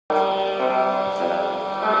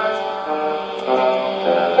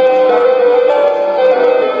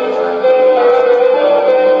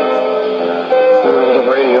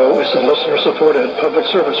a listener-supported public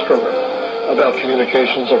service program about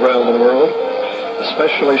communications around the world,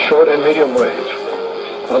 especially short and medium wave.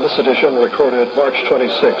 On this edition, recorded March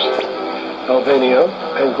 26th, Albania,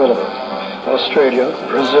 Angola, Australia,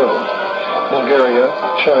 Brazil, Bulgaria,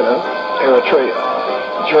 China, Eritrea,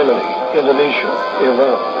 Germany, Indonesia,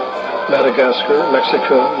 Iran, Madagascar,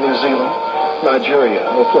 Mexico, New Zealand, Nigeria,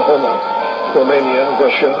 Oklahoma, Romania,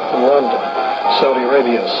 Russia, Rwanda, Saudi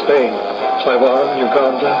Arabia, Spain, Taiwan,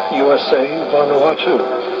 Uganda, USA, Vanuatu,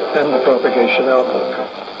 and the propagation outlook.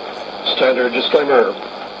 Standard disclaimer.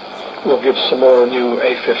 We'll give some more new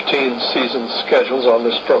A15 season schedules on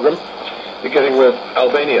this program, beginning with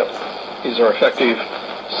Albania. These are effective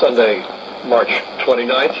Sunday, March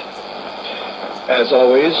 29th. As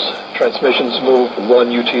always, transmissions move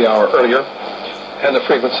 1 UT hour earlier, and the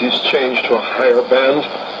frequencies change to a higher band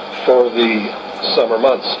for the summer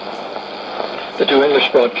months. The two English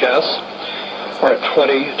broadcasts are at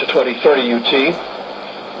 20 to 2030 UT,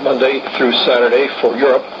 Monday through Saturday for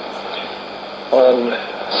Europe, on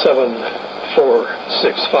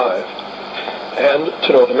 7465, and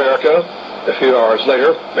to North America a few hours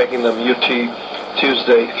later, making them UT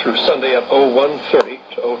Tuesday through Sunday at 0130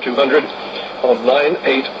 to 0200 on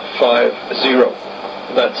 9850.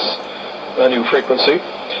 That's a new frequency.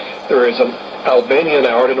 There is an Albanian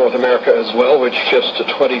hour to North America as well, which shifts to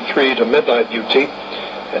 23 to midnight UT,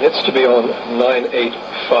 and it's to be on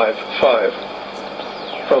 9855.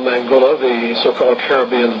 From Angola, the so-called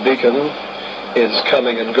Caribbean beacon is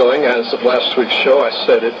coming and going. As of last week's show, I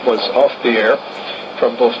said it was off the air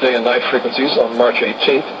from both day and night frequencies on March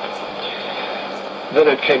 18th. Then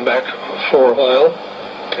it came back for a while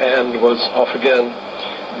and was off again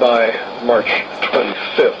by March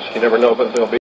 25th. You never know, but there'll be